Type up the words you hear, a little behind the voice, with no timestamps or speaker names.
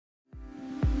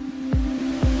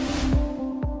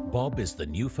Bob is the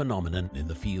new phenomenon in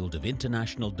the field of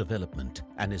international development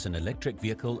and is an electric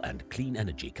vehicle and clean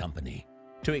energy company.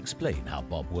 To explain how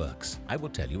Bob works, I will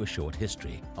tell you a short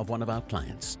history of one of our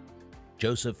clients,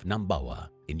 Joseph Nambawa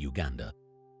in Uganda.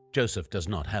 Joseph does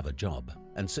not have a job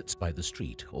and sits by the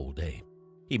street all day.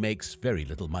 He makes very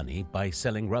little money by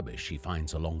selling rubbish he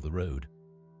finds along the road.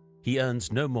 He earns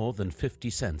no more than 50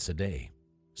 cents a day.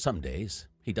 Some days,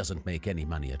 he doesn't make any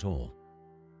money at all.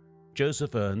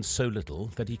 Joseph earns so little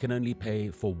that he can only pay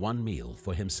for one meal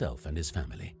for himself and his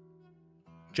family.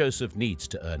 Joseph needs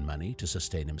to earn money to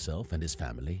sustain himself and his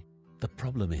family. The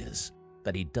problem is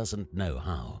that he doesn't know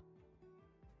how.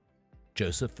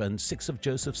 Joseph and 6 of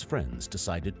Joseph's friends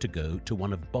decided to go to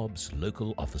one of Bob's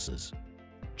local offices.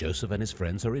 Joseph and his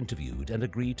friends are interviewed and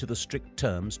agree to the strict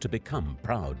terms to become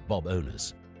proud Bob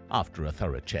owners. After a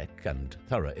thorough check and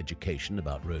thorough education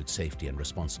about road safety and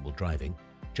responsible driving,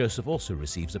 Joseph also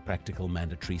receives a practical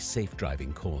mandatory safe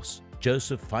driving course.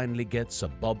 Joseph finally gets a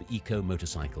Bob Eco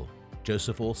motorcycle.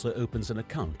 Joseph also opens an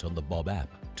account on the Bob app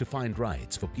to find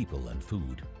rides for people and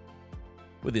food.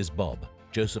 With his Bob,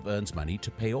 Joseph earns money to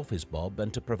pay off his Bob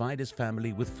and to provide his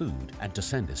family with food and to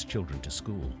send his children to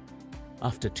school.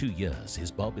 After 2 years,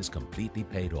 his Bob is completely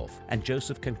paid off and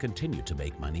Joseph can continue to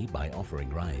make money by offering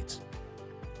rides.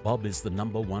 Bob is the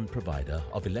 #1 provider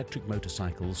of electric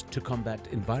motorcycles to combat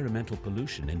environmental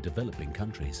pollution in developing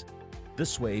countries.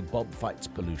 This way, Bob fights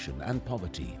pollution and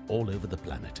poverty all over the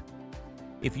planet.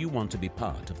 If you want to be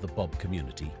part of the Bob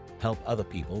community, help other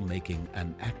people making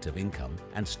an active income,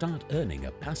 and start earning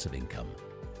a passive income,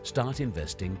 start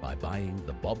investing by buying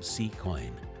the Bob C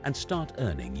coin and start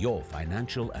earning your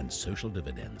financial and social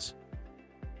dividends.